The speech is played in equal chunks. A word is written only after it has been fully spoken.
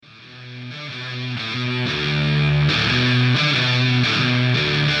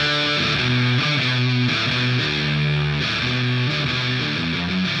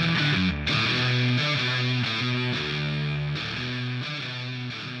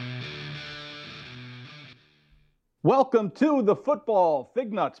Welcome to the Football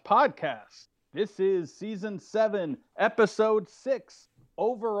Fig Nuts Podcast. This is Season 7, Episode 6,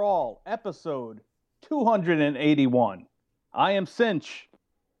 overall Episode 281. I am Cinch.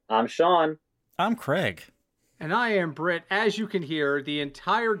 I'm Sean. I'm Craig. And I am Britt. As you can hear, the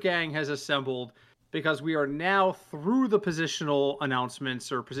entire gang has assembled because we are now through the positional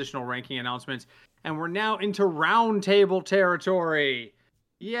announcements or positional ranking announcements, and we're now into roundtable territory.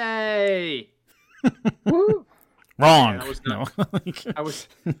 Yay! Woo! Wrong. Yeah, no. I was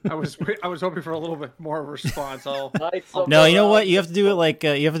hoping for a little bit more of a response. No, you know what? You have to do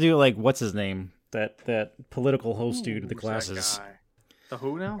it like what's his name? That political host dude with the glasses. The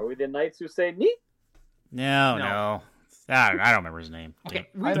who now? Are we the knights who say neat? No. I don't remember his name. Okay,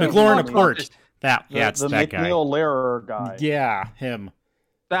 the McLaurin Report. It's that guy. The McNeil Lehrer guy. Yeah, him.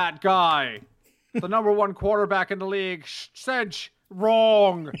 That guy. The number one quarterback in the league. Cinch.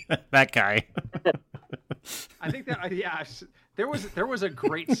 Wrong. That guy. I think that there was a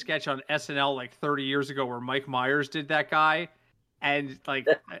great sketch on SNL like 30 years ago where Mike Myers did that guy, and like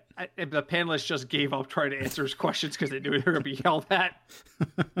the panelists just gave up trying to answer his questions because they knew they were going to be yelled at.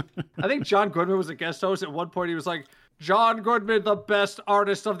 I think John Goodman was a guest host at one point. He was like, "John Goodman, the best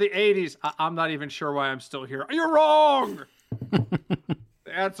artist of the '80s." I'm not even sure why I'm still here. You're wrong.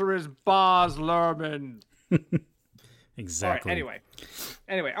 The answer is Baz Luhrmann. Exactly. All right,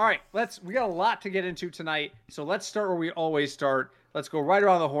 anyway, all right, we got a lot to get into tonight, so let's start where we always start. Let's go right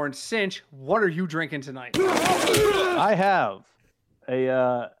around the horn. Cinch, what are you drinking tonight? I have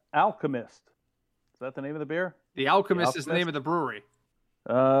a Alchemist. Is that the name of the beer? The Alchemist is the name of the brewery.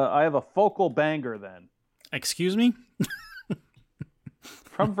 I have a Focal Banger then. Excuse me?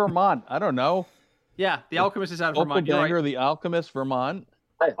 From Vermont. I don't know. Yeah, the Alchemist is out of Focal Vermont. Banger, Right. The Alchemist, Vermont.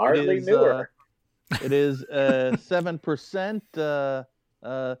 I hardly knew her. It is 7%.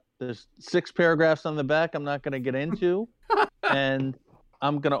 There's 6 paragraphs on the back I'm not going to get into, and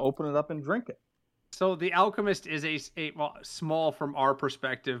I'm going to open it up and drink it. So the Alchemist is a small from our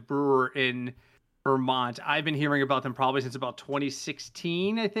perspective brewer in Vermont. I've been hearing about them probably since about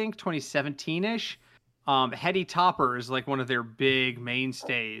 2016, I think, 2017-ish. Heady Topper is like one of their big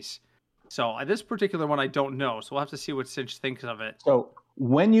mainstays. So this particular one I don't know, so we'll have to see what Cinch thinks of it. So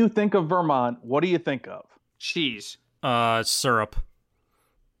when you think of Vermont, what do you think of? Cheese. Syrup.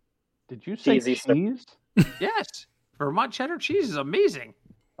 Did you say Cheesy cheese? Yes. Vermont cheddar cheese is amazing.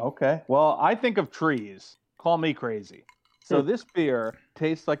 Okay. Well, I think of trees. Call me crazy. So this beer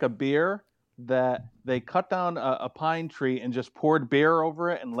tastes like a beer that they cut down a pine tree and just poured beer over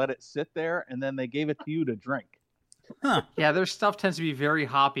it and let it sit there, and then they gave it to you to drink. Huh. Yeah, their stuff tends to be very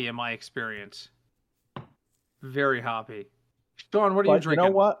hoppy in my experience. Very hoppy. Sean, what are you drinking? You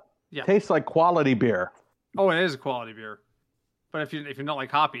know what? Yeah. Tastes like quality beer. Oh, it is a quality beer. But if you're not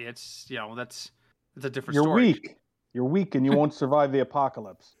like hoppy, it's that's a different You're story. weak. You're weak and you won't survive the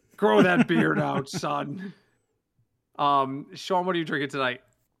apocalypse. Grow that beard out, son. Sean, what are you drinking tonight?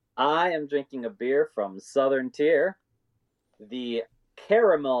 I am drinking a beer from Southern Tier, the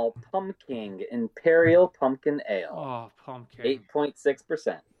Caramel Pumpkin Imperial Pumpkin Ale. Oh, pumpkin.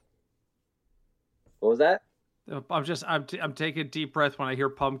 8.6%. What was that? I'm taking a deep breath when I hear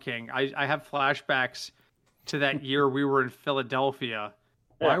pumpkin. I have flashbacks to that year we were in Philadelphia.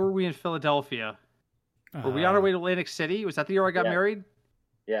 Why were we in Philadelphia? Were we on our way to Atlantic City? Was that the year I got married?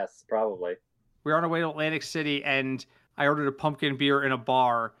 Yes, probably. We were on our way to Atlantic City, and I ordered a pumpkin beer in a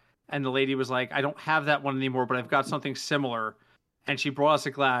bar, and the lady was like, "I don't have that one anymore, but I've got something similar." And she brought us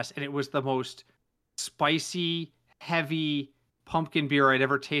a glass, and it was the most spicy, heavy pumpkin beer I'd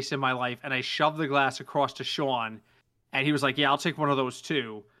ever tasted in my life. And I shoved the glass across to Sean, and he was like, "Yeah, I'll take one of those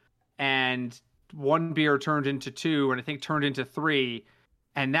too." And one beer turned into 2, and I think turned into 3.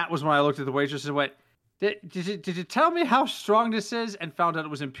 And that was when I looked at the waitress and went, Did you tell me how strong this is? And found out it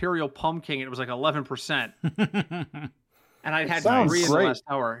was Imperial Pumpkin, and it was like 11%. And I'd had 3 in the last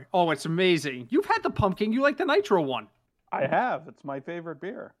hour. Oh, it's amazing. You've had the pumpkin. You like the nitro one. I have. It's my favorite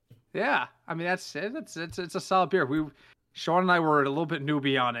beer. Yeah. I mean, it's a solid beer. Sean and I were a little bit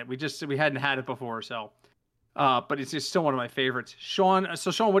newbie on it. We hadn't had it before, so. But it's still one of my favorites. Sean,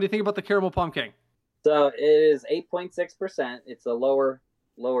 what do you think about the caramel pumpkin? So it is 8.6%. It's a lower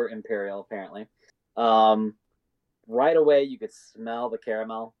Imperial, apparently. Right away, you could smell the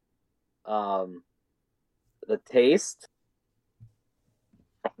caramel. The taste,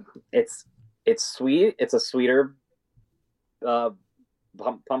 it's sweet. It's a sweeter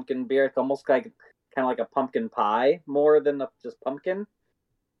pumpkin beer. It's almost like kind of like a pumpkin pie more than just pumpkin.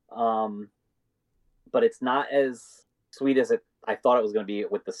 But it's not as sweet as I thought it was going to be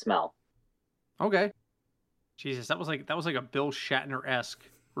with the smell. Okay. Jesus, that was like a Bill Shatner-esque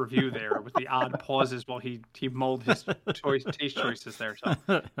review there with the odd pauses while he mulled his taste choices there. So,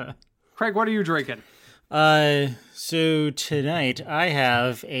 Craig, what are you drinking? So tonight I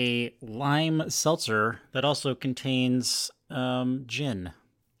have a lime seltzer that also contains gin.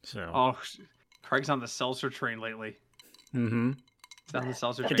 So. Oh, Craig's on the seltzer train lately. Mm-hmm. He's on the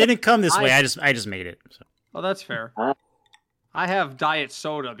seltzer train. It didn't come this way. I just made it. So. Oh, that's fair. I have diet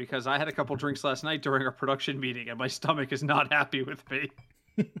soda because I had a couple drinks last night during our production meeting, and my stomach is not happy with me.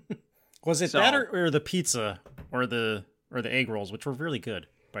 Was it that or the pizza or the egg rolls, which were really good,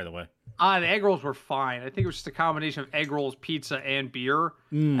 by the way? The egg rolls were fine. I think it was just a combination of egg rolls, pizza, and beer.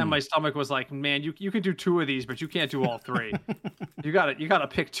 And my stomach was like, man, you can do 2 of these, but you can't do all 3. you gotta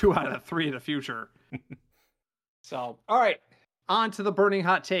pick 2 out of the 3 in the future. So, all right, on to the burning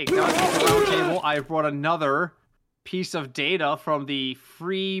hot take. Now, at the roundtable, I've brought another piece of data from the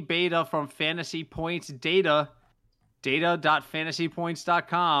free beta from Fantasy Points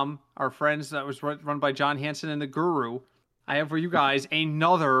data.fantasypoints.com. Our friends that was run by John Hansen and the Guru. I have for you guys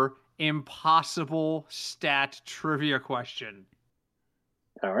another impossible stat trivia question.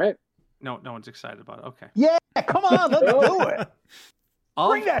 All right. No one's excited about it. Okay. Yeah, come on, let's do it.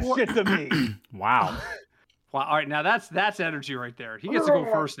 Bring that Of- shit to me. Wow. Well, all right, now that's energy right there. He gets to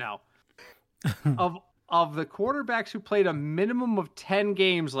go first now. Of the quarterbacks who played a minimum of 10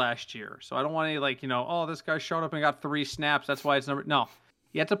 games last year, so I don't want any oh, this guy showed up and got 3 snaps, that's why it's number. No,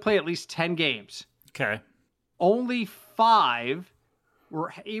 you have to play at least 10 games. Okay. Only 5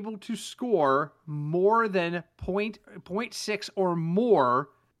 were able to score more than 0.6 or more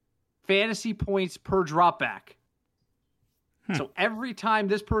fantasy points per dropback. So every time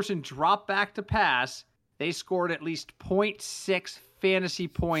this person dropped back to pass, they scored at least 0.6 fantasy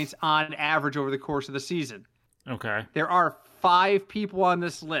points on average over the course of the season. Okay. There are 5 people on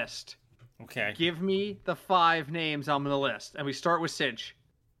this list. Okay. Give me the 5 names on the list. And we start with Cinch.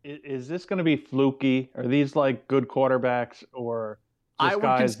 Is this going to be fluky? Are these like good quarterbacks or just I would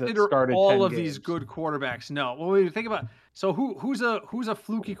guys that consider started all 10 of games? these good quarterbacks. No. Well, we think about so who's a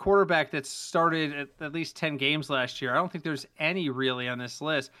fluky quarterback that started at least 10 games last year? I don't think there's any really on this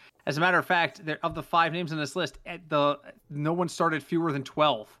list. As a matter of fact, of the 5 names on this list, no one started fewer than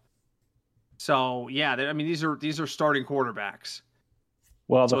 12. So yeah, I mean these are starting quarterbacks.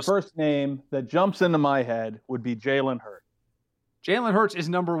 Well, the first name that jumps into my head would be Jalen Hurts. Jalen Hurts is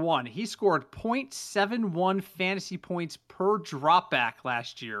number 1. He scored 0.71 fantasy points per dropback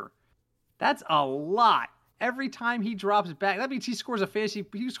last year. That's a lot. Every time he drops back, that means he scores 3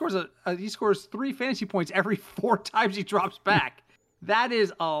 fantasy points every 4 times he drops back. That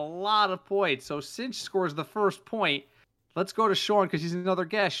is a lot of points. So Cinch scores the first point. Let's go to Sean because he's another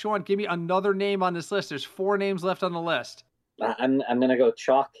guest. Sean, give me another name on this list. There's 4 names left on the list. I'm gonna go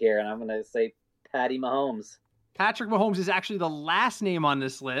chalk here, and I'm gonna say Patty Mahomes. Patrick Mahomes is actually the last name on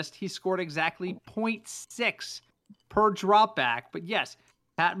this list. He scored exactly 0.6 per dropback. But yes,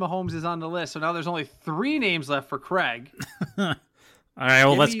 Pat Mahomes is on the list. So now there's only 3 names left for Craig. All right,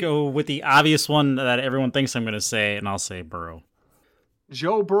 well, let's go with the obvious one that everyone thinks I'm going to say, and I'll say Burrow.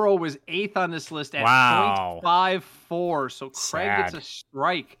 Joe Burrow was 8th on this list at 0.54. So Craig gets a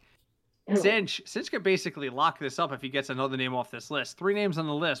strike. Cinch could basically lock this up if he gets another name off this list. 3 names on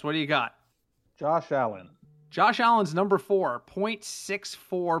the list. What do you got? Josh Allen. Josh Allen's number 4,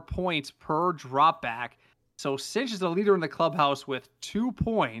 0.64 points per dropback. So Cinch is the leader in the clubhouse with 2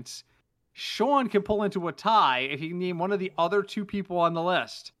 points. Sean can pull into a tie if he can name one of the other 2 people on the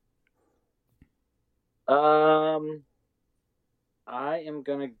list. I am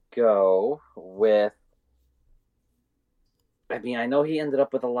gonna go with. I mean, I know he ended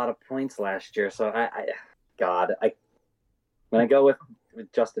up with a lot of points last year, so I'm gonna go with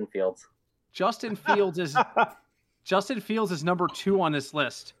Justin Fields. Justin Fields is number 2 on this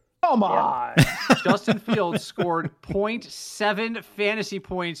list. Come on. Justin Fields scored 0.7 fantasy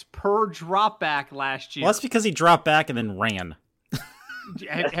points per dropback last year. Well, that's because he dropped back and then ran.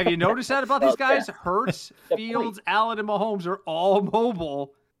 Have you noticed that about these guys? Hurts, Fields, Allen, and Mahomes are all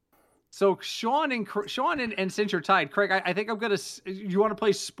mobile. So Sean and Cinch are tied. Craig, I think I'm gonna. You want to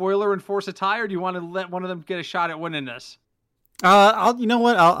play spoiler and force a tie, or do you want to let one of them get a shot at winning this? You know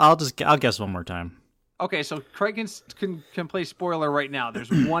what? I'll guess one more time. Okay, so Craig can play spoiler right now.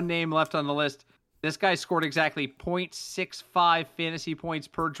 There's 1 name left on the list. This guy scored exactly 0.65 fantasy points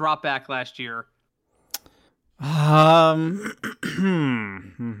per dropback last year.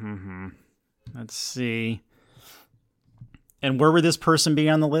 Let's see. And where would this person be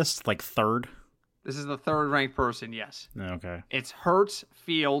on the list? Like 3rd? This is the 3rd ranked person, yes. Okay. It's Hurts,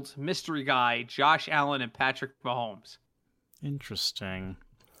 Fields, Mystery Guy, Josh Allen, and Patrick Mahomes. Interesting.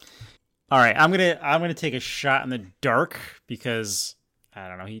 All right, I'm gonna take a shot in the dark because I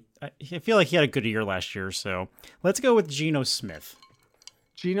don't know. I feel like he had a good year last year, so let's go with Geno Smith.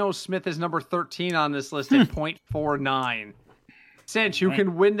 Geno Smith is number 13 on this list at 0.49. Cinch, you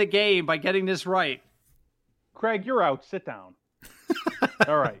can win the game by getting this right. Craig, you're out. Sit down.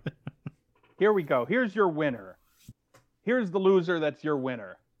 All right. Here we go. Here's your winner. Here's the loser that's your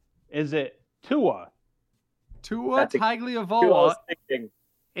winner. Is it Tua? Tua Tagliavola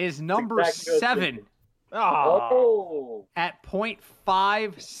is number 7. Oh. At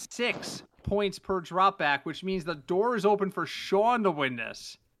 0.56 points per dropback, which means the door is open for Sean to win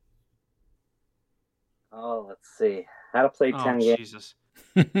this. Oh, let's see. How to play 10 games. Jesus.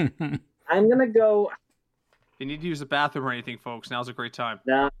 I'm going to go... If you need to use the bathroom or anything, folks, now's a great time.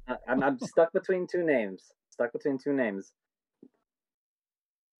 No, I'm stuck between two names. Like, I'm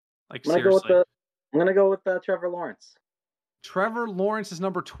going to go with Trevor Lawrence. Trevor Lawrence is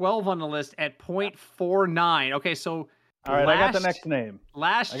number 12 on the list at 0.49. Okay, so... All right, I got the next name.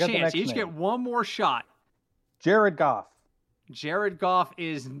 Last chance. You each get one more shot. Jared Goff. Jared Goff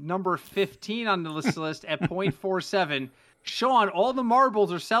is number 15 on the list at 0.47. Sean, all the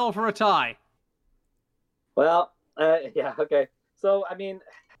marbles are settled for a tie. Well, yeah, okay. So, I mean,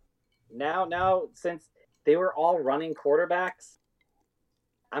 now since they were all running quarterbacks,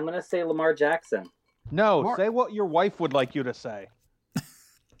 I'm going to say Lamar Jackson. No, say what your wife would like you to say.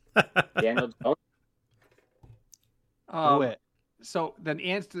 Daniel Jones. Do it. So then,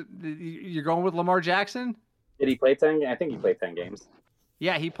 you're going with Lamar Jackson? Did he play 10? I think he played 10 games.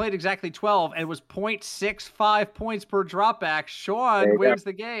 Yeah, he played exactly 12 and was 0.65 points per dropback. Sean wins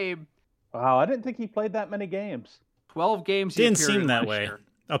the game. Wow, I didn't think he played that many games. 12 games. Didn't seem that way.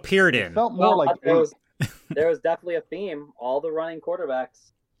 Appeared in. It felt more like there was definitely a theme. All the running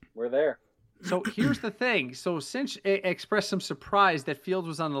quarterbacks were there. So here's the thing. So Cinch expressed some surprise that Fields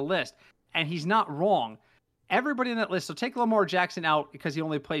was on the list, and he's not wrong. Everybody on that list, so take Lamar Jackson out because he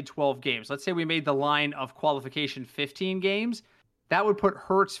only played 12 games. Let's say we made the line of qualification 15 games. That would put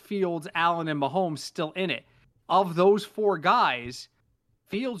Hurts, Fields, Allen, and Mahomes still in it. Of those 4 guys,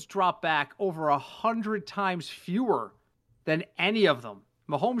 Fields dropped back over 100 times fewer than any of them.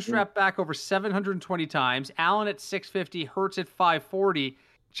 Mahomes dropped back over 720 times. Allen at 650, Hurts at 540.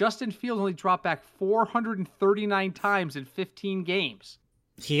 Justin Fields only dropped back 439 times in 15 games.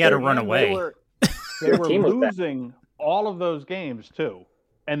 He had to run away. They were losing all of those games, too.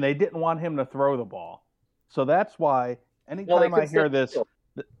 And they didn't want him to throw the ball. So that's why anytime I hear this,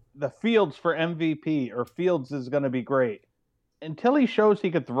 the Fields for MVP or Fields is going to be great. Until he shows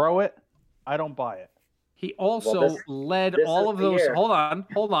he could throw it, I don't buy it. He also led all of those. Hold on.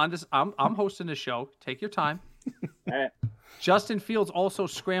 I'm hosting the show. Take your time. All right. Justin Fields also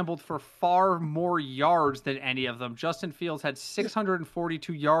scrambled for far more yards than any of them. Justin Fields had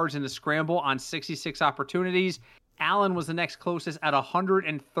 642 yards in the scramble on 66 opportunities. Allen was the next closest at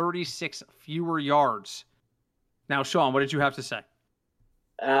 136 fewer yards. Now, Sean, what did you have to say?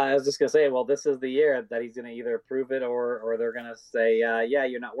 I was just going to say, well, this is the year that he's going to either prove it or they're going to say, yeah,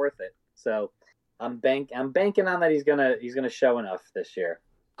 you're not worth it. So I'm banking on that he's going to show enough this year.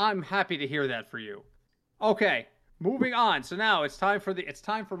 I'm happy to hear that for you. Okay. Moving on. So now it's time for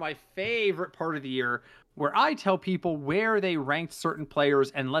my favorite part of the year, where I tell people where they ranked certain players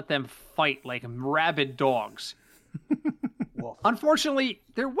and let them fight like rabid dogs. Unfortunately,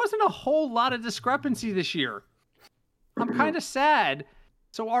 there wasn't a whole lot of discrepancy this year. I'm kind of sad.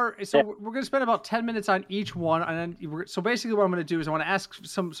 So we're going to spend about 10 minutes on each one, and then so basically what I'm going to do is I want to ask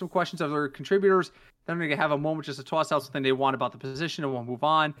some questions of our contributors. Then I'm going to have a moment just to toss out something they want about the position, and we'll move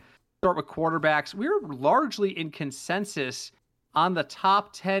on. Start with quarterbacks. We're largely in consensus on the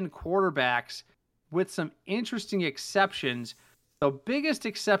top 10 quarterbacks with some interesting exceptions. The biggest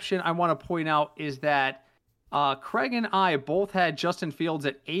exception I want to point out is that Craig and I both had Justin Fields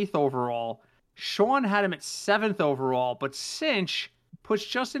at 8th overall. Sean had him at 7th overall, but Cinch puts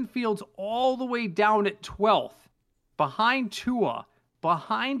Justin Fields all the way down at 12th, behind Tua,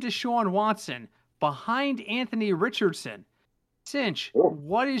 behind Deshaun Watson, behind Anthony Richardson. Cinch,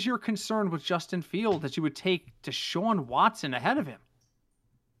 what is your concern with Justin Fields that you would take Deshaun Watson ahead of him?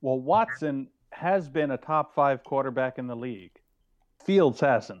 Well, Watson has been a top 5 quarterback in the league. Fields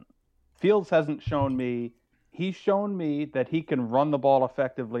hasn't. Fields hasn't shown me. He's shown me that he can run the ball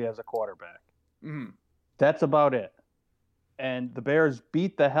effectively as a quarterback. Mm-hmm. That's about it. And the Bears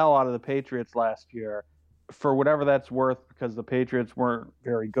beat the hell out of the Patriots last year for whatever that's worth because the Patriots weren't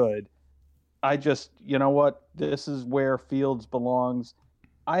very good. You know what? This is where Fields belongs.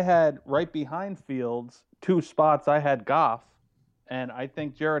 I had right behind Fields 2 spots. I had Goff, and I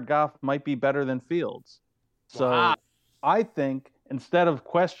think Jared Goff might be better than Fields. So I think instead of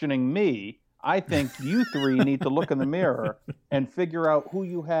questioning me, I think you three need to look in the mirror and figure out who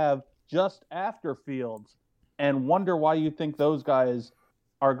you have just after Fields and wonder why you think those guys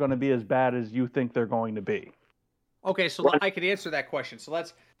are going to be as bad as you think they're going to be. Okay, so I could answer that question. So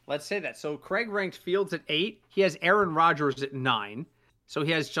let's say that. So Craig ranked Fields at 8. He has Aaron Rodgers at 9. So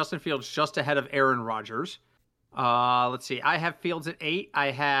he has Justin Fields just ahead of Aaron Rodgers. Let's see. I have Fields at 8.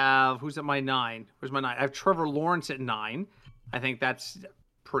 I have who's at my 9? Where's my 9? I have Trevor Lawrence at 9. I think that's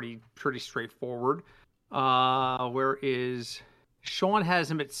pretty straightforward. Where is Sean?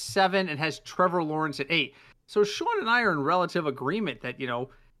 Has him at 7 and has Trevor Lawrence at 8. So Sean and I are in relative agreement that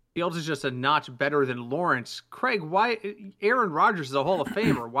Fields is just a notch better than Lawrence. Craig, why Aaron Rodgers is a Hall of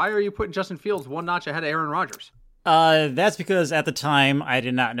Famer? Why are you putting Justin Fields one notch ahead of Aaron Rodgers? That's because at the time I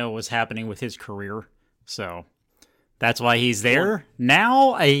did not know what was happening with his career, so that's why he's there.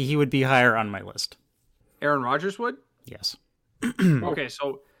 Now he would be higher on my list. Aaron Rodgers would? Yes. Okay,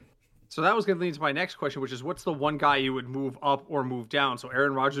 so that was going to lead to my next question, which is what's the one guy you would move up or move down? So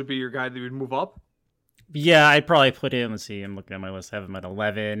Aaron Rodgers would be your guy that you would move up? Yeah, I'd probably put him, let's see, I'm looking at my list, I have him at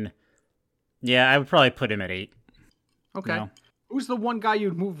 11. Yeah, I would probably put him at 8. Okay. No. Who's the one guy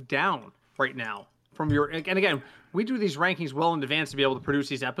you'd move down right now from your, and again, we do these rankings well in advance to be able to produce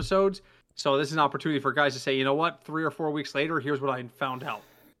these episodes. So this is an opportunity for guys to say, you know what, 3 or 4 weeks later, here's what I found out.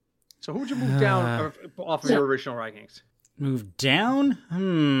 So who would you move down off of your original rankings? Move down?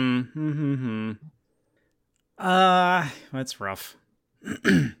 That's rough.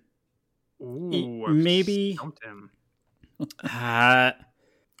 Ooh, maybe. Stumped him. I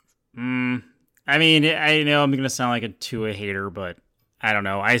mean, I know I'm gonna sound like a Tua hater, but I don't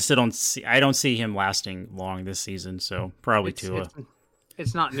know. I don't see him lasting long this season, so probably Tua.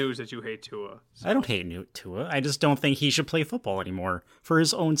 It's not news that you hate Tua. So. I don't hate Tua. I just don't think he should play football anymore for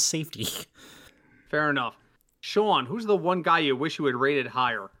his own safety. Fair enough. Sean, who's the one guy you wish you had rated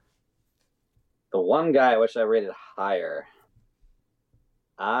higher? The one guy I wish I rated higher.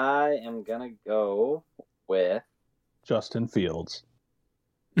 I am going to go with... Justin Fields.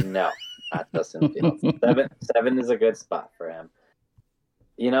 No, not Justin Fields. Seven is a good spot for him.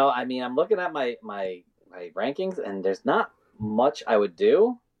 I'm looking at my rankings, and there's not much I would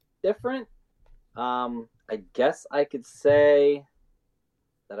do different. I guess I could say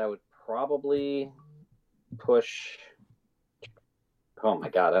that I would probably push... Oh, my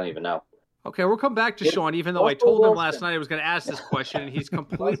God, I don't even know. Okay, we'll come back to Sean, even though I told him last night I was going to ask this question, and he's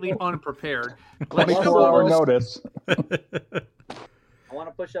completely unprepared. 24-hour notice. I want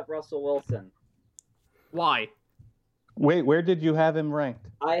to push up Russell Wilson. Why? Wait, where did you have him ranked?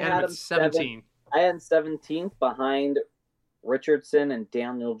 I had him 17. I had him 17th behind Richardson and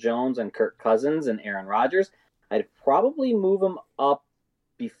Daniel Jones and Kirk Cousins and Aaron Rodgers. I'd probably move him up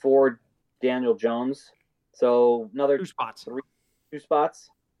before Daniel Jones. So another 2 spots. 2 spots.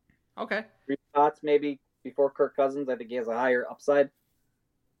 Okay. 3 spots maybe before Kirk Cousins. I think he has a higher upside.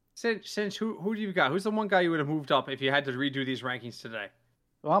 Since who do you got? Who's the one guy you would have moved up if you had to redo these rankings today?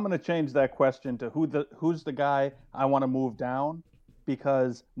 Well, I'm going to change that question to who's the guy I want to move down,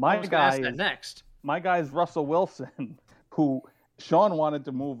 because my guy is Russell Wilson, who Sean wanted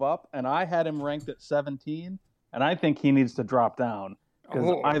to move up, and I had him ranked at 17, and I think he needs to drop down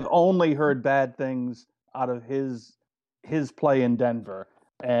because I've only heard bad things out of his play in Denver.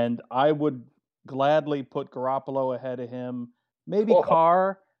 And I would gladly put Garoppolo ahead of him. Maybe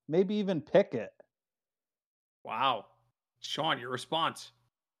Carr, maybe even Pickett. Wow. Sean, your response.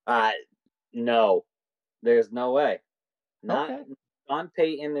 No. There's no way. Okay. Sean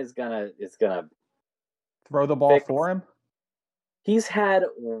Payton is gonna throw the ball for him. He's had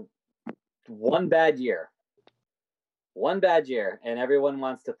one bad year. And everyone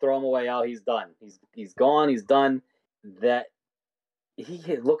wants to throw him away. Oh, he's done. He's gone, he's done.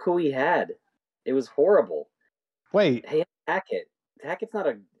 Look who he had. It was horrible. Wait. Hey, Hackett. Hackett's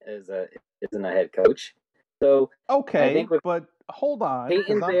isn't a head coach. So okay, but hold on.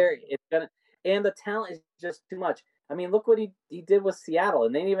 Peyton's there. And the talent is just too much. I mean, look what he did with Seattle,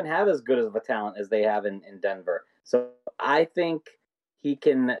 and they didn't even have as good of a talent as they have in Denver. So I think he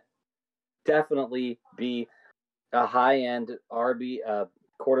can definitely be a high-end RB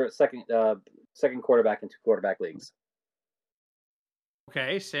second quarterback in 2 quarterback leagues.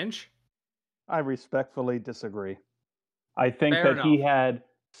 Okay, Cinch. I respectfully disagree. I think he had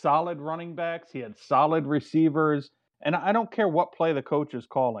solid running backs, he had solid receivers, and I don't care what play the coach is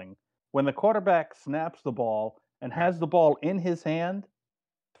calling. When the quarterback snaps the ball and has the ball in his hand,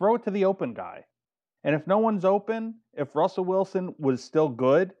 throw it to the open guy. And if no one's open, if Russell Wilson was still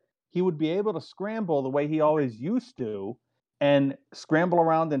good, he would be able to scramble the way he always used to and scramble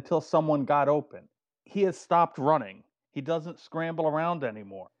around until someone got open. He has stopped running. He doesn't scramble around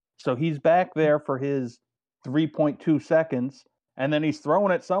anymore. So he's back there for his 3.2 seconds, and then he's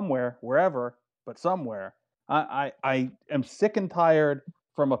throwing it somewhere, wherever, but somewhere. I am sick and tired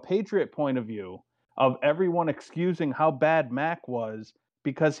from a Patriot point of view of everyone excusing how bad Mac was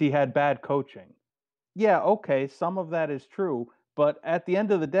because he had bad coaching. Yeah, okay, some of that is true, but at the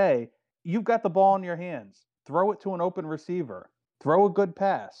end of the day, you've got the ball in your hands. Throw it to an open receiver. Throw a good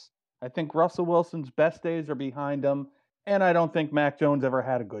pass. I think Russell Wilson's best days are behind him, and I don't think Mac Jones ever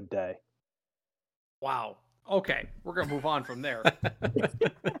had a good day. Wow. Okay, we're gonna move on from there.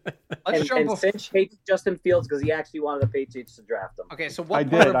 And Cinch hates Justin Fields because he actually wanted the Patriots to draft him. Okay, so I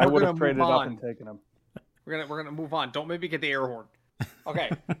did. I would have traded up and taken him. We're gonna move on. Don't maybe get the air horn. Okay.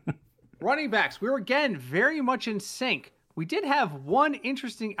 Running backs. We were again very much in sync. We did have one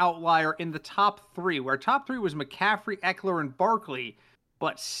interesting outlier in the top three, where top three was McCaffrey, Eckler, and Barkley,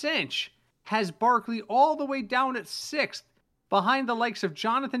 but Cinch has Barkley all the way down at 6th, behind the likes of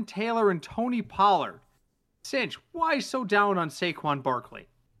Jonathan Taylor and Tony Pollard. Cinch, why so down on Saquon Barkley?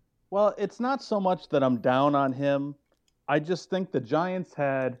 Well, it's not so much that I'm down on him. I just think the Giants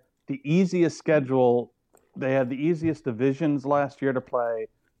had the easiest schedule. They had the easiest divisions last year to play.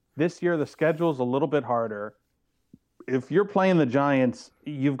 This year, the schedule's a little bit harder. If you're playing the Giants,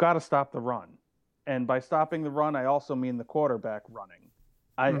 you've got to stop the run. And by stopping the run, I also mean the quarterback running.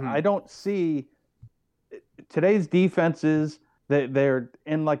 I don't see today's defenses, they're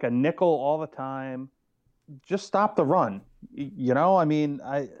in like a nickel all the time. Just stop the run. You know, I mean,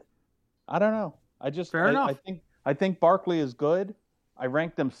 I don't know. Fair enough. I think Barkley is good. I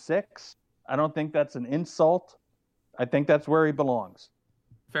ranked him 6. I don't think that's an insult. I think that's where he belongs.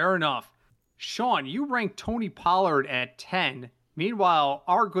 Fair enough. Sean, you ranked Tony Pollard at 10. Meanwhile,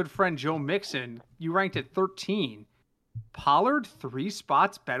 our good friend Joe Mixon, you ranked at 13. Pollard 3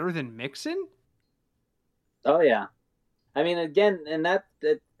 spots better than Mixon? Oh yeah. I mean, again, and that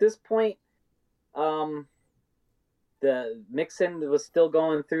at this point, the Mixon was still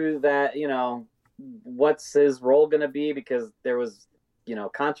going through that, what's his role going to be, because there was,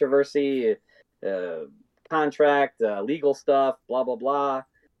 controversy, contract, legal stuff, blah, blah, blah.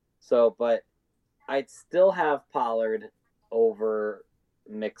 So, but I'd still have Pollard over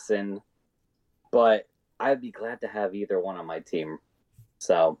Mixon, but I'd be glad to have either one on my team.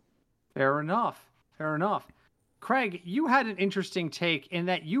 So, Fair enough. Craig, you had an interesting take in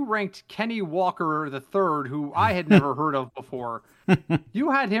that you ranked Kenny Walker III, who I had never heard of before.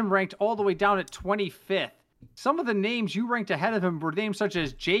 You had him ranked all the way down at 25th. Some of the names you ranked ahead of him were names such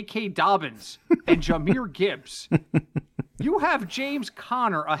as J.K. Dobbins and Jahmyr Gibbs. You have James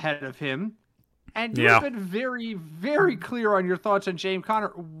Conner ahead of him, and you've been very, very clear on your thoughts on James Conner.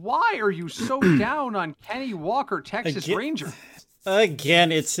 Why are you so down on Kenny Walker, Texas Ranger?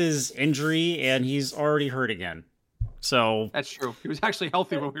 Again, it's his injury, and he's already hurt again. So that's true. He was actually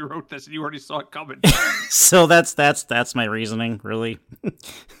healthy when we wrote this, and you already saw it coming. So that's my reasoning, really.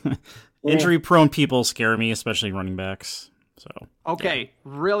 Injury-prone people scare me, especially running backs. So okay,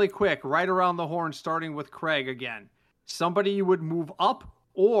 really quick, right around the horn, starting with Craig again. Somebody you would move up,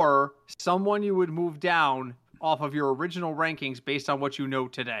 or someone you would move down off of your original rankings based on what you know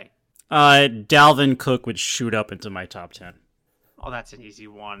today. Dalvin Cook would shoot up into my top 10. Oh, that's an easy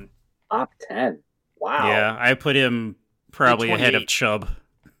one. Top 10. Wow. Yeah, I put him probably ahead of Chubb.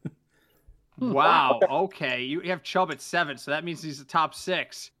 Wow. Okay. You have Chubb at 7, so that means he's the top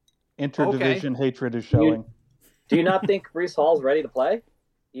 6. Interdivision hatred is showing. Do you not think Breece Hall's ready to play,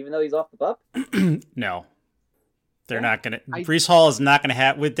 even though he's off the pup? No. They're not going to. Breece Hall is not going to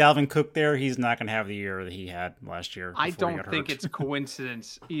have, with Dalvin Cook there, he's not going to have the year that he had last year. I don't think it's a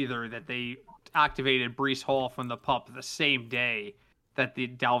coincidence either that they activated Breece Hall from the pup the same day that the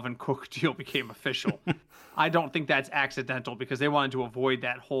Dalvin Cook deal became official. I don't think that's accidental, because they wanted to avoid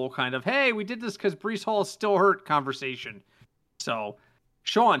that whole kind of, hey, we did this because Breece Hall is still hurt conversation. So,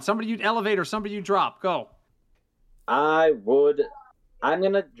 Sean, somebody you'd elevate or somebody you drop. Go. I'm going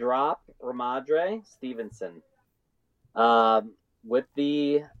to drop Ramondre Stevenson. With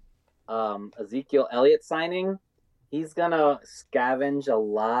the Ezekiel Elliott signing, he's going to scavenge a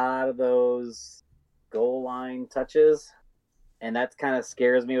lot of those goal line touches. And that kind of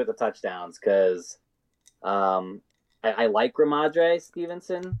scares me with the touchdowns, because I like Ramondre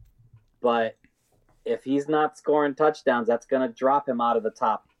Stevenson, but if he's not scoring touchdowns, that's going to drop him out of the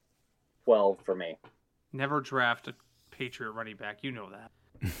top 12 for me. Never draft a Patriot running back. You know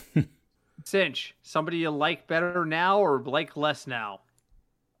that. Cinch, somebody you like better now or like less now?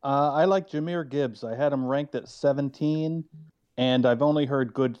 I like Jahmyr Gibbs. I had him ranked at 17, and I've only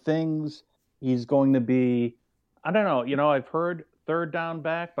heard good things. He's going to be, I don't know, I've heard third down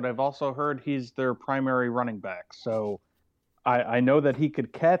back, but I've also heard he's their primary running back. So I know that he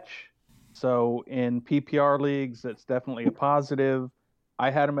could catch. So in PPR leagues, that's definitely a positive. I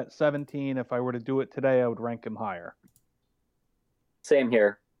had him at 17. If I were to do it today, I would rank him higher. Same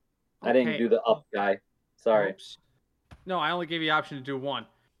here. I didn't Okay. do the up guy. Sorry. Oops. No, I only gave you the option to do one.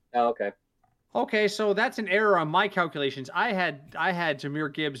 Oh, okay. Okay, so that's an error on my calculations. I had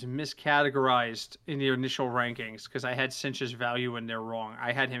Jahmyr Gibbs miscategorized in the initial rankings because I had Cinch's value in there wrong.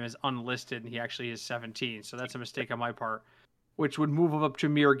 I had him as unlisted, and he actually is 17. So that's a mistake on my part, which would move up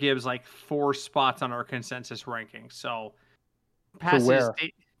Jahmyr Gibbs like 4 spots on our consensus ranking. So passes, where?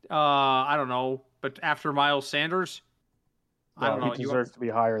 I don't know, but after Miles Sanders, I don't know. He deserves to be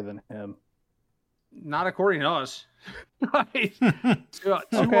higher than him. Not according to us.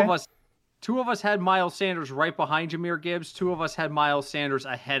 Two of us had Miles Sanders right behind Jahmyr Gibbs. 2 of us had Miles Sanders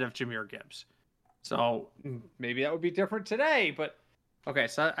ahead of Jahmyr Gibbs. So maybe that would be different today. But okay,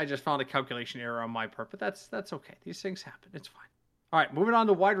 so I just found a calculation error on my part. But that's okay. These things happen. It's fine. All right, moving on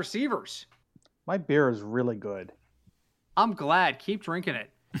to wide receivers. My beer is really good. I'm glad. Keep drinking it.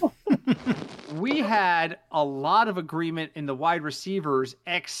 We had a lot of agreement in the wide receivers,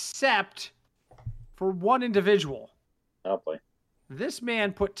 except for one individual. Oh boy. This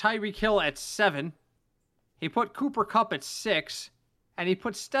man put Tyreek Hill at 7. He put Cooper Kupp at 6. And he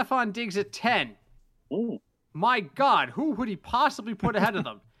put Stephon Diggs at 10. Ooh. My God, who would he possibly put ahead of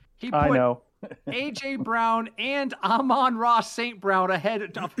them? He put I know. A.J. Brown and Amon-Ra St. Brown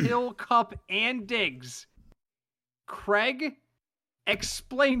ahead of Hill, Kupp, and Diggs. Craig,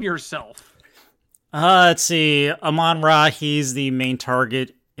 explain yourself. Let's see. Amon-Ra, he's the main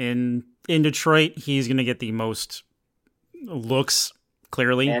target in Detroit. He's going to get the most looks,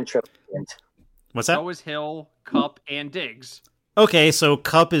 clearly. And Trippier. What's that? So is Hill, Kupp, and Diggs. Okay, so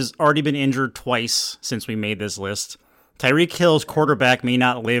Kupp has already been injured twice since we made this list. Tyreek Hill's quarterback may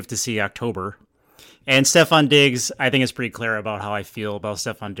not live to see October. And Stephon Diggs, I think it's pretty clear about how I feel about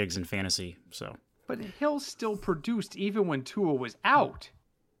Stephon Diggs in fantasy. So, but Hill still produced even when Tua was out.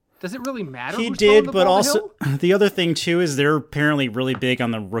 Does it really matter? He who's throwing did, the but ball to also Hill? the other thing too is they're apparently really big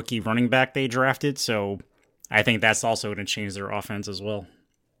on the rookie running back they drafted. So I think that's also going to change their offense as well.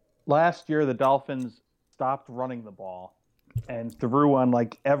 Last year, the Dolphins stopped running the ball and threw on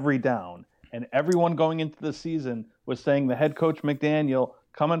like every down. And everyone going into the season was saying the head coach McDaniel,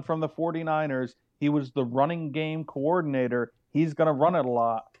 coming from the 49ers, he was the running game coordinator. He's going to run it a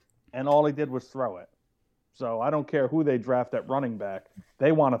lot. And all he did was throw it. So I don't care who they draft at running back.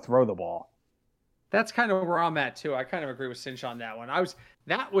 They want to throw the ball. That's kind of where I'm at too. I kind of agree with Cinch on that one. I was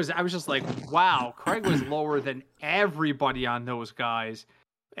just like, wow, Craig was lower than everybody on those guys.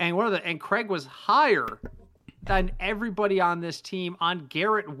 And Craig was higher than everybody on this team on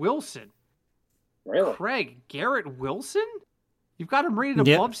Garrett Wilson. Really? Craig, Garrett Wilson? You've got him rated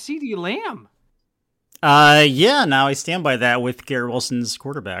above CeeDee Lamb. Yeah, now I stand by that with Garrett Wilson's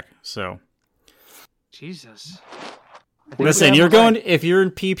quarterback. So, Jesus. Listen, if you're in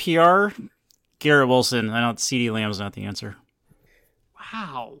PPR, Garrett Wilson. I don't. CeeDee Lamb's not the answer.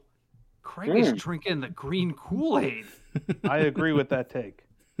 Wow, Craig is drinking the green Kool-Aid. I agree with that take.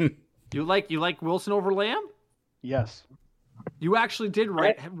 You like Wilson over Lamb? Yes. You actually did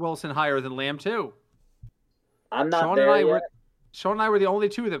rate Wilson higher than Lamb too. I'm not there yet. Sean and I were the only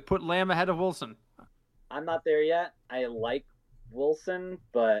two that put Lamb ahead of Wilson. I'm not there yet. I like Wilson,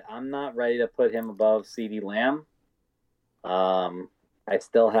 but I'm not ready to put him above CeeDee Lamb. I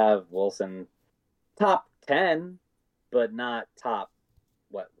still have Wilson top 10, but not top,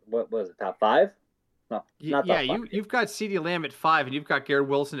 what was it, top 5? No, not top 5. You've got CeeDee Lamb at 5, and you've got Garrett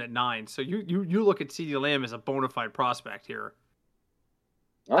Wilson at 9. So you look at CeeDee Lamb as a bona fide prospect here.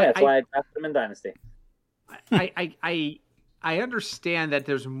 Oh, that's why I drafted him in Dynasty. I understand that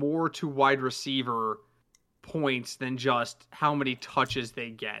there's more to wide receiver points than just how many touches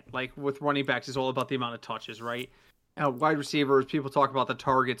they get. Like with running backs, it's all about the amount of touches, right? Wide receivers, people talk about the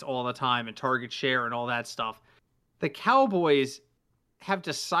targets all the time and target share and all that stuff. The Cowboys have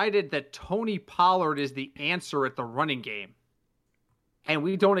decided that Tony Pollard is the answer at the running game. And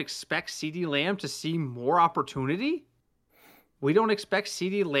we don't expect CeeDee Lamb to see more opportunity? We don't expect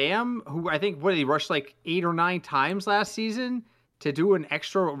CeeDee Lamb, who I think, he rushed like 8 or 9 times last season, to do an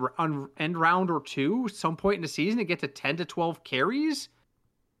extra end round or two some point in the season to get to 10 to 12 carries?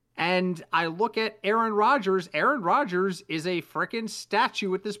 And I look at Aaron Rodgers. Aaron Rodgers is a freaking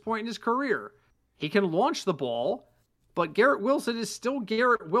statue at this point in his career. He can launch the ball, but Garrett Wilson is still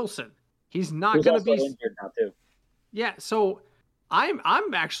Garrett Wilson. He's not going to be injured now too. Yeah, so I'm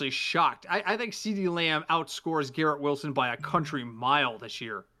actually shocked. I think CeeDee Lamb outscores Garrett Wilson by a country mile this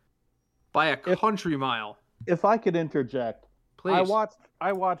year. By a country mile. If I could interject, please.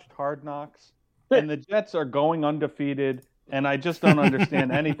 I watched Hard Knocks, and the Jets are going undefeated. and I just don't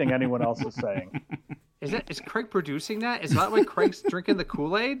understand anything anyone else is saying. Is Craig producing that? Is that why Craig's drinking the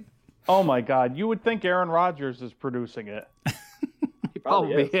Kool-Aid? Oh my God! You would think Aaron Rodgers is producing it. He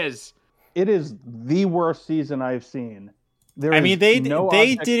probably is. It is the worst season I've seen. They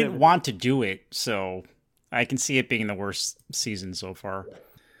didn't want to do it, so I can see it being the worst season so far.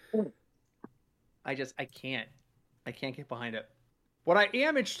 I can't get behind it. What I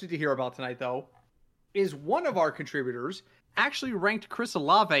am interested to hear about tonight, though, is one of our contributors actually ranked Chris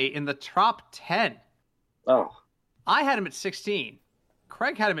Olave in the top 10. Oh. I had him at 16.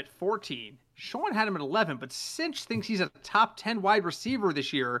 Craig had him at 14. Sean had him at 11, but Cinch thinks he's a top 10 wide receiver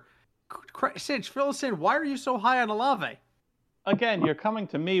this year. Cinch, fill us in. Why are you so high on Olave? Again, you're coming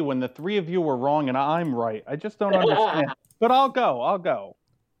to me when the three of you were wrong and I'm right. I just don't understand. But I'll go.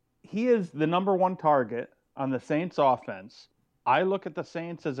 He is the number one target on the Saints offense. I look at the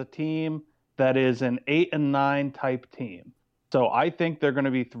Saints as a team that is an 8 and 9 type team. So I think they're going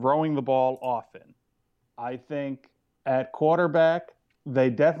to be throwing the ball often. I think at quarterback, they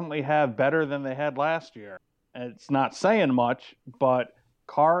definitely have better than they had last year. And it's not saying much, but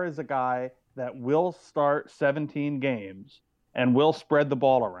Carr is a guy that will start 17 games and will spread the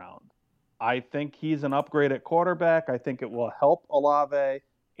ball around. I think he's an upgrade at quarterback. I think it will help Olave.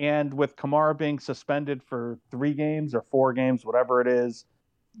 And with Kamara being suspended for 3 games or 4 games, whatever it is,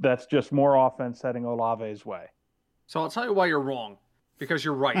 that's just more offense heading Olave's way. So I'll tell you why you're wrong, because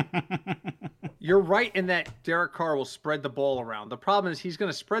you're right. You're right in that Derek Carr will spread the ball around. The problem is he's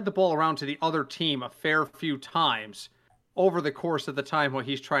going to spread the ball around to the other team a fair few times over the course of the time while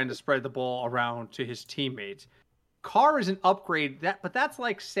he's trying to spread the ball around to his teammates. Carr is an upgrade, but that's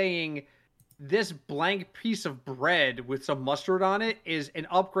like saying this blank piece of bread with some mustard on it is an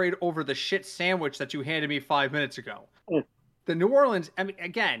upgrade over the shit sandwich that you handed me 5 minutes ago. The New Orleans, I mean,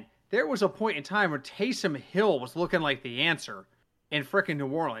 again, there was a point in time where Taysom Hill was looking like the answer in frickin' New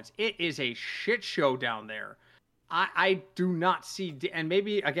Orleans. It is a shit show down there. I do not see, and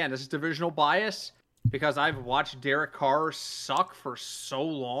maybe, again, this is divisional bias because I've watched Derek Carr suck for so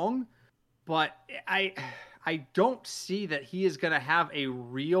long, but I don't see that he is going to have a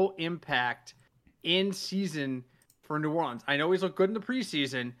real impact in season for New Orleans. I know he's looked good in the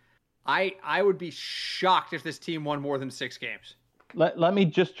preseason. I would be shocked if this team won more than 6 games. Let me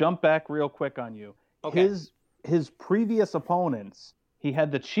just jump back real quick on you. Okay. His previous opponents, he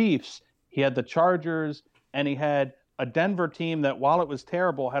had the Chiefs, he had the Chargers, and he had a Denver team that, while it was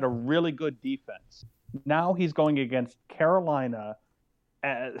terrible, had a really good defense. Now he's going against Carolina,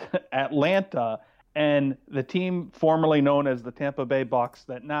 Atlanta, and the team formerly known as the Tampa Bay Bucks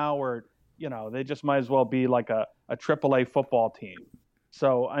that now are, they just might as well be like a AAA football team.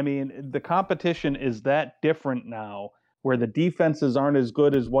 So, I mean, the competition is that different now where the defenses aren't as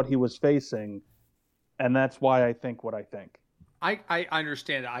good as what he was facing. And that's why I think what I think. I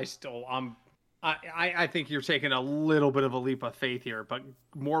understand. I think you're taking a little bit of a leap of faith here, but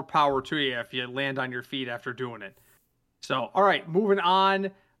more power to you if you land on your feet after doing it. So, all right, moving on.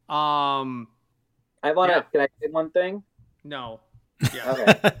 Can I say one thing? No. Yeah.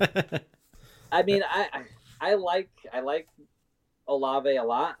 Okay. I mean, I like Olave a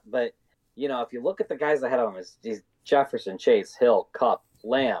lot, but if you look at the guys ahead of him, it's Jefferson, Chase, Hill, Kupp,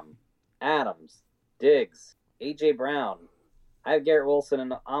 Lamb, Adams, Diggs, AJ Brown. I have Garrett Wilson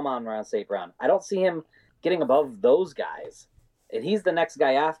and Amon-Ra St. Brown. I don't see him getting above those guys, and he's the next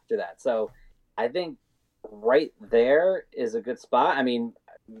guy after that. So I think right there is a good spot. I mean,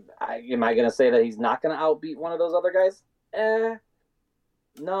 am I going to say that he's not going to outbeat one of those other guys?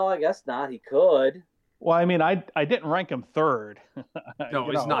 No, I guess not. He could. Well, I mean, I didn't rank him third. No,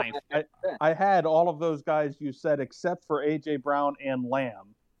 he's ninth. I had all of those guys you said except for A.J. Brown and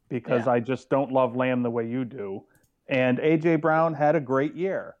Lamb because I just don't love Lamb the way you do. And A.J. Brown had a great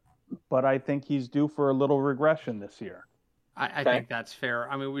year, but I think he's due for a little regression this year. I think that's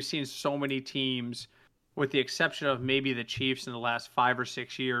fair. I mean, we've seen so many teams, with the exception of maybe the Chiefs in the last 5 or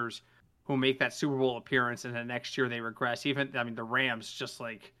 6 years, who make that Super Bowl appearance and then next year they regress. The Rams just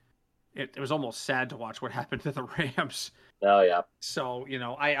like... It was almost sad to watch what happened to the Rams. Oh, yeah. So,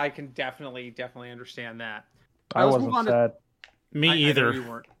 I can definitely understand that. I wasn't sad. Me either. You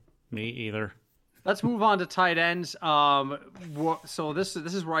weren't. Me either. Let's move on to tight ends. So this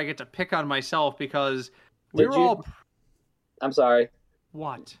is where I get to pick on myself because I'm sorry.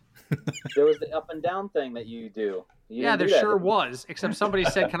 What? There was the up and down thing that you do. Yeah, there sure was. Except somebody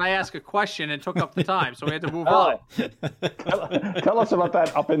said, "Can I ask a question?" and took up the time, so we had to move on. Tell us about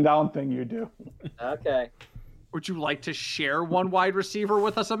that up and down thing you do. Okay. Would you like to share one wide receiver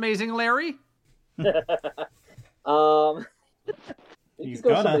with us, amazing Larry? You go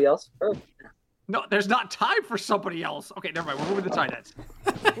somebody else first. No, there's not time for somebody else. Okay, never mind. We're moving to tight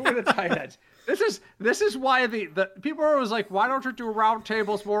ends. This is why the people are always like, why don't you do round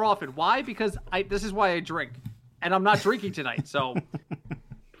tables more often? Why? Because this is why I drink, and I'm not drinking tonight. So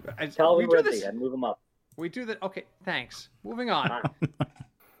tell me where and move them up. We do that. Okay, thanks. Moving on.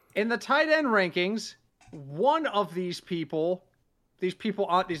 In the tight end rankings, one of these beautiful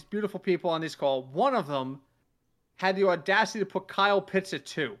people on this call, one of them had the audacity to put Kyle Pitts at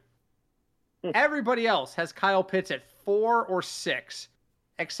 2. Everybody else has Kyle Pitts at 4 or 6,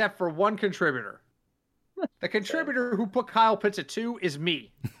 except for one contributor. The contributor who put Kyle Pitts at 2 is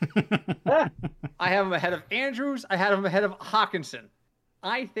me. I have him ahead of Andrews. I had him ahead of Hawkinson.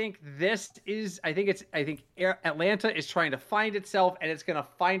 I think Atlanta is trying to find itself, and it's going to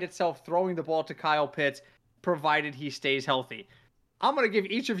find itself throwing the ball to Kyle Pitts, provided he stays healthy. I'm going to give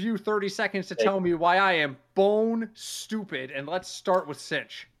each of you 30 seconds to tell me why I am bone stupid, and let's start with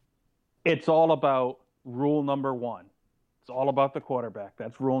Cinch. It's all about rule number 1. It's all about the quarterback.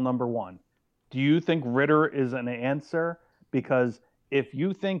 That's rule number 1. Do you think Ritter is an answer? Because if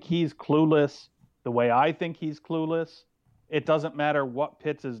you think he's clueless the way I think he's clueless, it doesn't matter what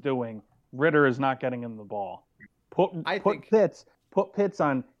Pitts is doing. Ritter is not getting him the ball. Put Pitts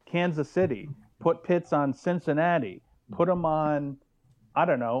on Kansas City. Put Pitts on Cincinnati. Put him on, I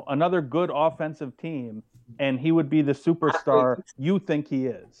don't know, another good offensive team, and he would be the superstar you think he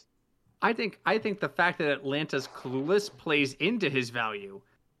is. I think the fact that Atlanta's clueless plays into his value,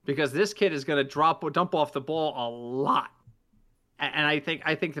 because this kid is going to dump off the ball a lot. And I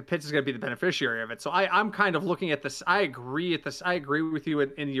think the Pitts is going to be the beneficiary of it. So I'm kind of looking at this. I agree with you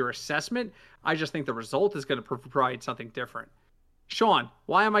in your assessment. I just think the result is going to provide something different. Sean,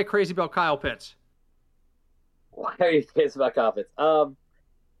 why am I crazy about Kyle Pitts? Why are you crazy about Kyle Pitts?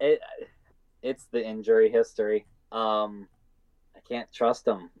 It's the injury history. I can't trust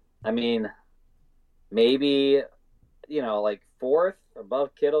him. I mean, maybe, like 4th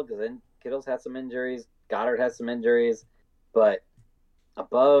above Kittle, because then Kittle's had some injuries. Goddard has some injuries. But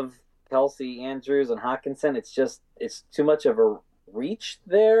above Kelsey, Andrews, and Hawkinson, it's too much of a reach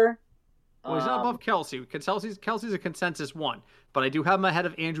there. Well, he's not above Kelsey, because Kelsey's a consensus 1. But I do have him ahead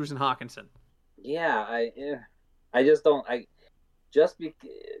of Andrews and Hawkinson. Yeah, I just don't. Just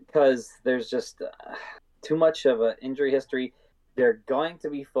because there's just too much of an injury history. They're going to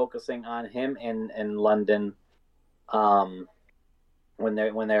be focusing on him in London when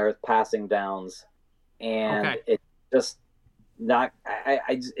they're passing downs, and it's just not.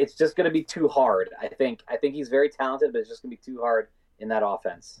 It's just going to be too hard. I think he's very talented, but it's just going to be too hard in that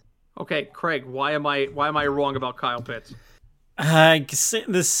offense. Okay, Craig, why am I wrong about Kyle Pitts?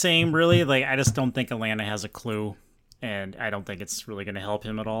 The same, really. Like, I just don't think Atlanta has a clue, and I don't think it's really going to help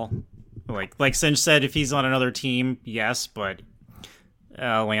him at all. Like Cinch said, if he's on another team, yes, but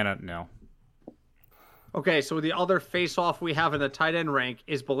Atlanta, no. Okay, so the other face-off we have in the tight end rank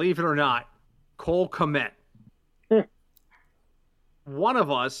is, believe it or not, Cole Kmet. One of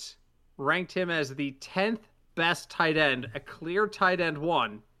us ranked him as the 10th best tight end, a clear tight end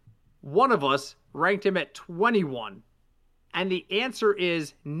 1. One of us ranked him at 21. And the answer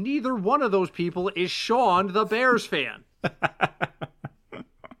is neither one of those people is Sean, the Bears fan.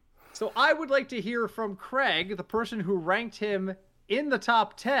 So I would like to hear from Craig, the person who ranked him in the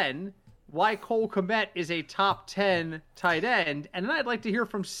top 10, why Cole Kmet is a top 10 tight end. And then I'd like to hear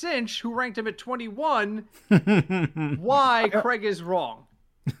from Cinch, who ranked him at 21, why Craig is wrong.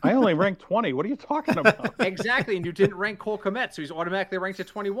 I only ranked 20. What are you talking about? Exactly, and you didn't rank Cole Kmet, so he's automatically ranked at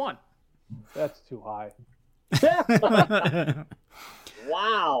 21. That's too high.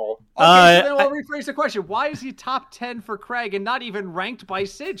 Wow. Okay, so then I'll rephrase the question. Why is he top 10 for Craig and not even ranked by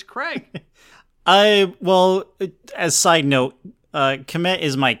Cinch? Craig. Well, as side note, Kmet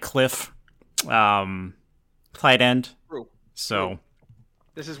is my cliff tight end. True. So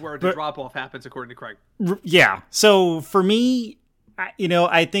this is where the drop-off happens, according to Craig. Yeah. So for me,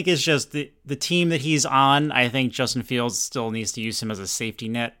 I think it's just the team that he's on. I think Justin Fields still needs to use him as a safety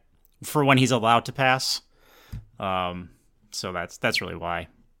net for when he's allowed to pass. So that's really why.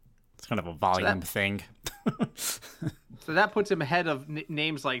 It's kind of a volume thing. So that puts him ahead of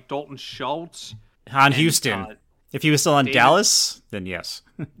names like Dalton Schultz. On Houston. If he was still on Dallas, then yes.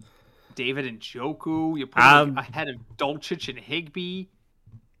 David Njoku. You put him ahead of Dulcich and Higbee.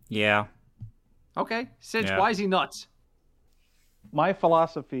 Yeah. Okay. Cinch, why is he nuts? My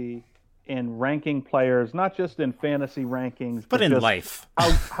philosophy in ranking players, not just in fantasy rankings, but in life.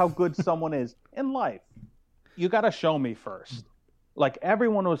 how good someone is in life. You got to show me first. Like,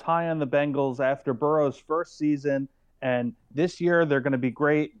 everyone was high on the Bengals after Burrow's first season, and this year they're going to be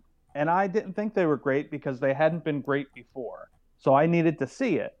great. And I didn't think they were great because they hadn't been great before. So I needed to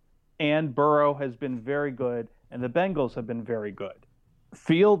see it. and Burrow has been very good, and the Bengals have been very good.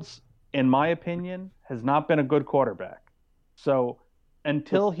 Fields, in my opinion, has not been a good quarterback. So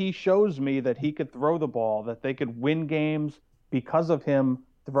until he shows me that he could throw the ball, that they could win games because of him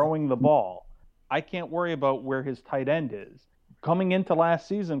throwing the ball, I can't worry about where his tight end is. Coming into last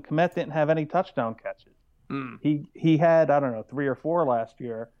season, Kmet didn't have any touchdown catches. He had, I don't know, 3 or 4 last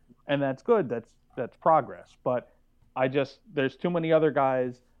year, and that's good. That's progress. But there's too many other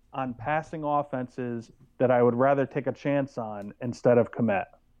guys on passing offenses that I would rather take a chance on instead of Kmet.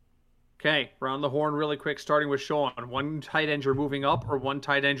 Okay, round the horn really quick, starting with Sean. One tight end you're moving up or one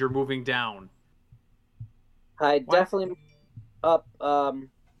tight end you're moving down? I definitely up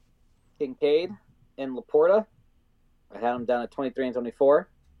Kincaid and Laporta. I had them down at 23 and 24.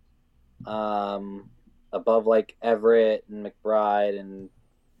 Above like Everett and McBride and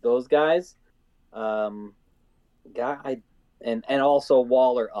those guys. And also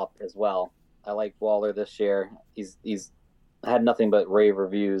Waller up as well. I like Waller this year. He's had nothing but rave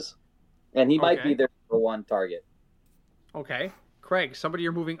reviews. And he might be their number one target. Okay. Craig, somebody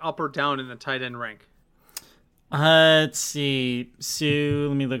you're moving up or down in the tight end rank? Let's see. So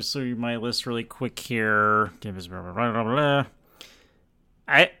let me look through my list really quick here.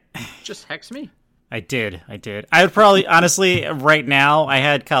 Just hex me. I did. I would probably, honestly, right now, I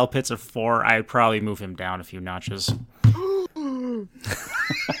had Kyle Pitts at 4. I would probably move him down a few notches.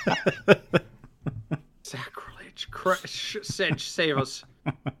 Sacrilege. Sedge, save us.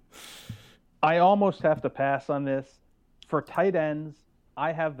 I almost have to pass on this. For tight ends,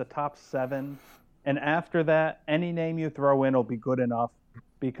 I have the top 7. And after that, any name you throw in will be good enough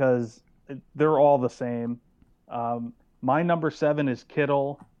because they're all the same. My number 7 is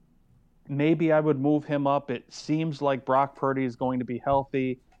Kittle. Maybe I would move him up. It seems like Brock Purdy is going to be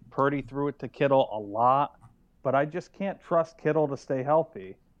healthy. Purdy threw it to Kittle a lot, but I just can't trust Kittle to stay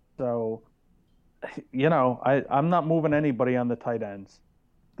healthy. So, I'm not moving anybody on the tight ends.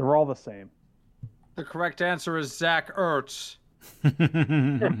 They're all the same. The correct answer is Zach Ertz.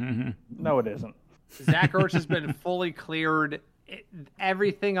 No, it isn't. Zach Ertz has been fully cleared.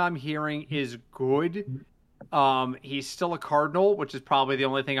 Everything I'm hearing is good. He's still a Cardinal, which is probably the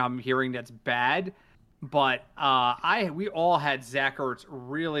only thing I'm hearing that's bad. But we all had Zach Ertz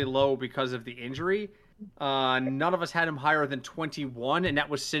really low because of the injury. None of us had him higher than 21, and that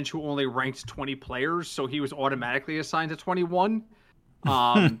was since who only ranked 20 players, so he was automatically assigned to 21.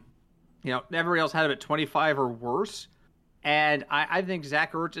 Everybody else had him at 25 or worse. And I think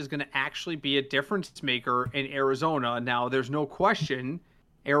Zach Ertz is going to actually be a difference maker in Arizona. Now, there's no question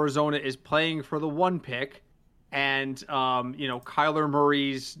Arizona is playing for the 1 pick. And, Kyler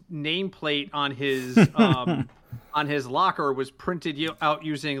Murray's nameplate on his locker was printed out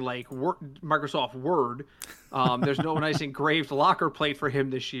using Microsoft Word. There's no nice engraved locker plate for him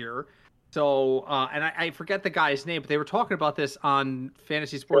this year. So, and I forget the guy's name, but they were talking about this on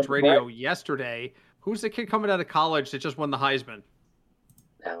Fantasy Sports Radio yesterday. Who's the kid coming out of college that just won the Heisman?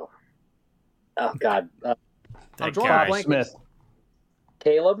 Oh God. That guy. Smith.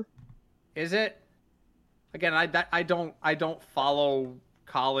 Caleb? Is it? Again, I don't follow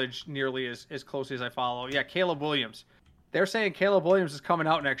college nearly as closely as I follow. Yeah, Caleb Williams. They're saying Caleb Williams is coming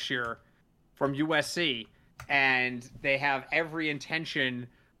out next year from USC, and they have every intention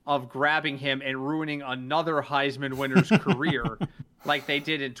of grabbing him and ruining another Heisman winner's career, like they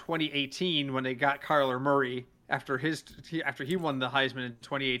did in 2018 when they got Kyler Murray after he won the Heisman in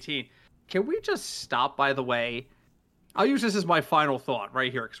 2018. Can we just stop, by the way? I'll use this as my final thought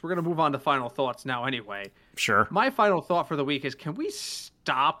right here, because we're going to move on to final thoughts now anyway. Sure. My final thought for the week is, can we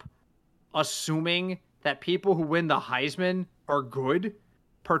stop assuming that people who win the Heisman are good,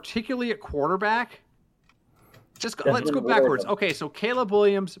 particularly at quarterback? Let's go backwards. Okay, so Caleb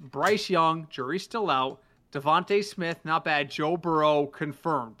Williams, Bryce Young, jury's still out. Devontae Smith, not bad. Joe Burrow,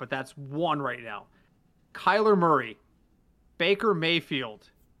 confirmed, but that's 1 right now. Kyler Murray, Baker Mayfield,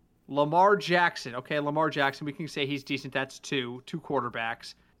 Lamar Jackson. Okay, Lamar Jackson, we can say he's decent. That's 2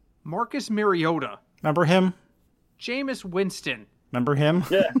 quarterbacks. Marcus Mariota. Remember him? Jameis Winston. Remember him?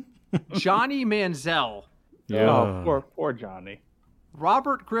 Yeah. Johnny Manziel. Yeah. Oh, poor Johnny.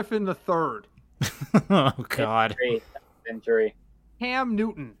 Robert Griffin III. Oh, God. Injury. Cam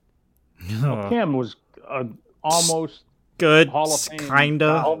Newton. Oh. Cam was almost Good. Hall of Fame.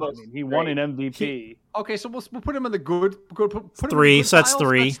 Kinda. Almost. I mean, he won an MVP. Okay, so we'll put him in the good. Put him 3, in the good so that's piles.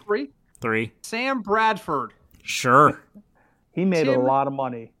 3. That's 3. 3. Sam Bradford. Sure. He made a Tim- lot of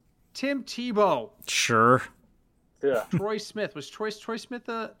money. Tim Tebow. Sure. Yeah. Troy Smith. Was Troy Smith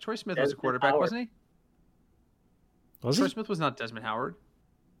was a quarterback, Howard. wasn't he? Was Troy he? Smith was not Desmond Howard.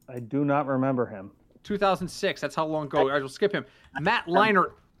 I do not remember him. 2006. That's how long ago. I will skip him. Matt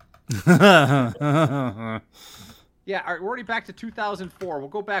Leinart. Yeah, all right, we're already back to 2004. We'll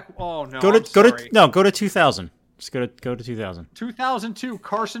go back. Oh no, go to 2000. Just go to 2000. 2002.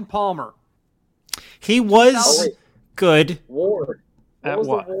 Carson Palmer. He was good. Ward. What was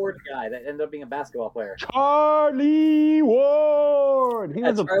what? the Ward guy that ended up being a basketball player? Charlie Ward. He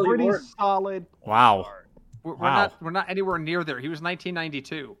was a Charlie pretty Ward. solid. Wow. We're not anywhere near there. He was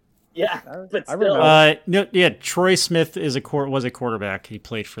 1992. Yeah, but I still. remember. Troy Smith was a quarterback. He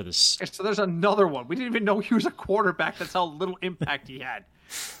played for this. So there's another one. We didn't even know he was a quarterback. That's how little impact he had.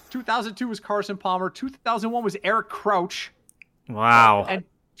 2002 was Carson Palmer. 2001 was Eric Crouch. Wow. And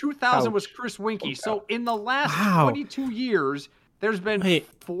 2000 was Chris Winkie. So in the last 22 years, there's been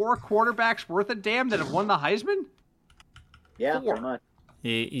 4 quarterbacks worth a damn that have won the Heisman? Yeah, 4. pretty much.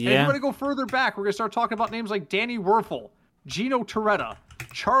 And if Yeah. we're going to go further back, we're going to start talking about names like Danny Werfel, Gino Torretta,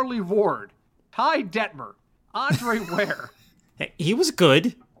 Charlie Ward, Ty Detmer, Andre Ware. Hey, he was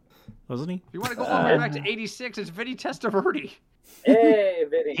good, wasn't he? If you want to go all the way back to 86, it's Vinny Testaverde. Hey,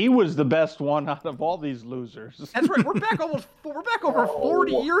 Vinny. He was the best one out of all these losers. That's right. We're back over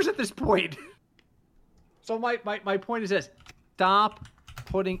 40 years at this point. So my point is this: stop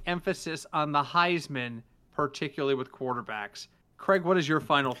putting emphasis on the Heisman, particularly with quarterbacks. Craig, what is your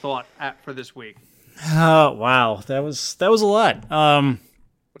final thought for this week? Oh wow, that was a lot.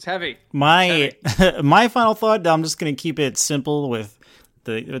 What's heavy? My final thought. I'm just gonna keep it simple with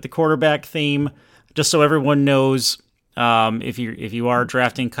the quarterback theme, just so everyone knows. If you are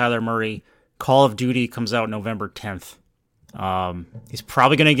drafting Kyler Murray, Call of Duty comes out November 10th. He's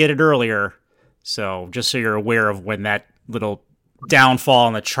probably gonna get it earlier, so just so you're aware of when that little downfall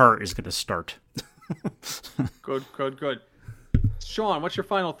on the chart is gonna start. Good. Sean, what's your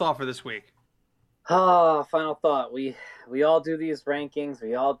final thought for this week? Final thought. We all do these rankings.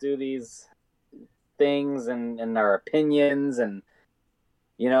 We all do these things and our opinions, and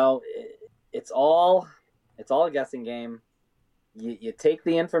it's all a guessing game. You take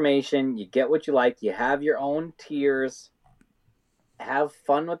the information, you get what you like, you have your own tiers, have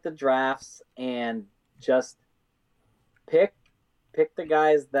fun with the drafts, and just pick the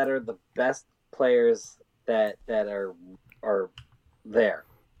guys that are the best players that are there,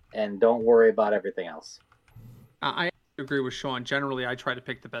 and don't worry about everything else. I agree with Sean. Generally, I try to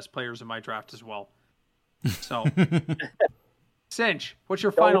pick the best players in my draft as well. So, Cinch, what's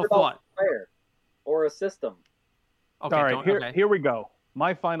your final thought? Player or a system. Okay, All right, here we go.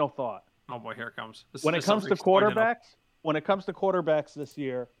 My final thought. Oh boy, here it comes. When it comes to quarterbacks this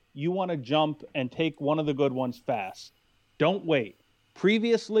year, you want to jump and take one of the good ones fast. Don't wait.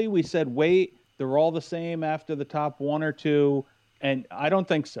 Previously, we said wait. They're all the same after the top 1 or 2, and I don't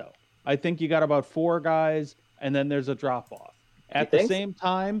think so. I think you got about 4 guys, and then there's a drop-off. At the same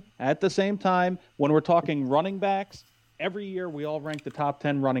time, when we're talking running backs, every year we all rank the top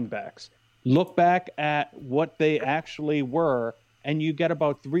 10 running backs. Look back at what they actually were, and you get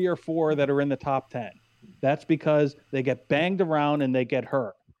about 3 or 4 that are in the top 10. That's because they get banged around and they get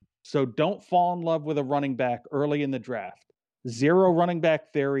hurt. So don't fall in love with a running back early in the draft. 0 running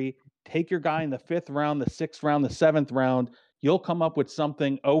back theory. Take your guy in the 5th round, the 6th round, the 7th round. You'll come up with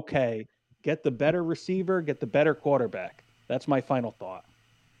something okay. Get the better receiver, get the better quarterback. That's my final thought.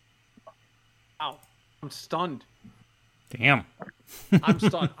 Wow, I'm stunned. Damn. I'm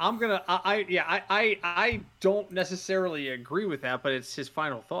stunned. I don't necessarily agree with that, but it's his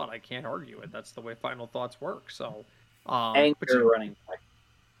final thought. I can't argue it. That's the way final thoughts work. So, anchor running back.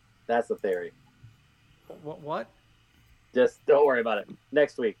 That's the theory. What? Just don't worry about it.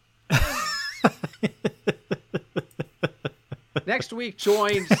 Next week. Next week,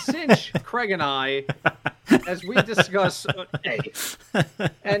 join Cinch, Craig, and I as we discuss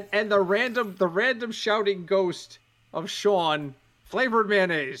and the random shouting ghost of Sean, flavored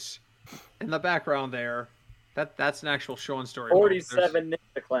mayonnaise in the background there. That's an actual Sean story. 47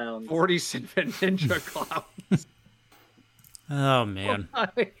 ninja clowns. 47 ninja clowns. Oh man. Oh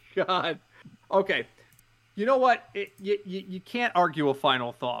my God. Okay. You know what? You can't argue a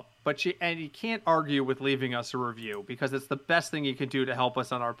final thought, but you can't argue with leaving us a review, because it's the best thing you can do to help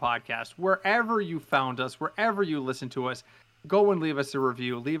us on our podcast. Wherever you found us, wherever you listen to us, go and leave us a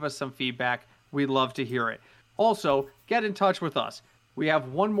review. Leave us some feedback. We'd love to hear it. Also, get in touch with us. We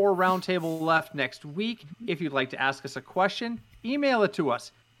have one more roundtable left next week. If you'd like to ask us a question, email it to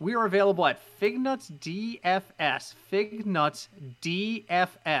us. We are available at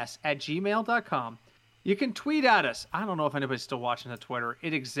fignutsdfs@gmail.com. You can tweet at us. I don't know if anybody's still watching the Twitter.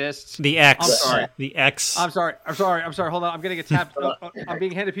 It exists. The X. I'm sorry. The X. I'm sorry. Hold on. I'm getting tapped. I'm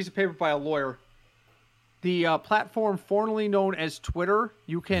being handed a piece of paper by a lawyer. The platform formerly known as Twitter,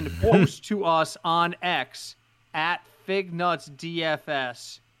 you can post to us on X at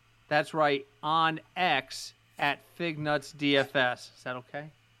fignutsdfs. That's right, on X at FignutsDFS. Is that okay?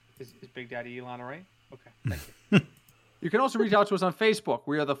 Is Big Daddy Elon all right? Okay, thank you. You can also reach out to us on Facebook.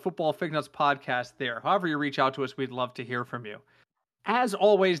 We are the Football Fig Nuts Podcast there. However you reach out to us, we'd love to hear from you. As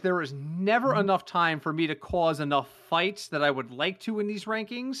always, there is never enough time for me to cause enough fights that I would like to in these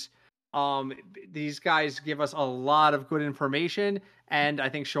rankings. These guys give us a lot of good information, and I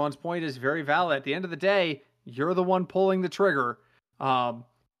think Sean's point is very valid. At the end of the day, you're the one pulling the trigger.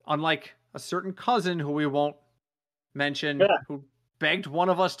 Unlike a certain cousin who we won't mention, who begged one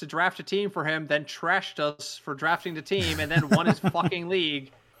of us to draft a team for him, then trashed us for drafting the team, and then won his fucking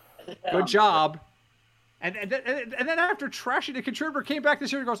league. Good job. And then after trashing the contributor, came back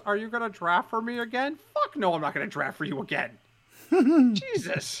this year and goes, "Are you going to draft for me again?" Fuck no, I'm not going to draft for you again.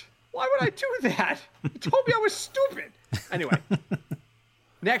 Jesus. Why would I do that? You told me I was stupid. Anyway.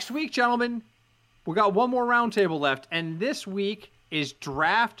 Next week, gentlemen, we got one more roundtable left, and this week is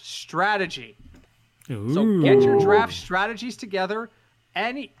draft strategy. Ooh. So get your draft strategies together.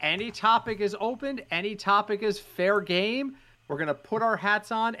 Any topic is open. Any topic is fair game. We're going to put our hats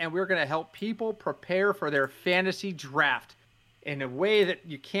on, and we're going to help people prepare for their fantasy draft in a way that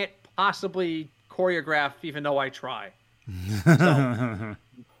you can't possibly choreograph, even though I try. So,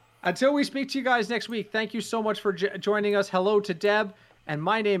 until we speak to you guys next week, thank you so much for joining us. Hello to Deb, and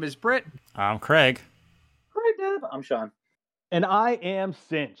my name is Britt. I'm Craig. Hi, Deb. I'm Sean. And I am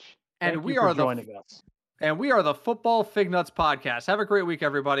Cinch. And we are joining us. And we are the Football Fig Nuts Podcast. Have a great week,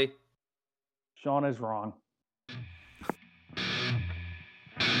 everybody. Sean is wrong.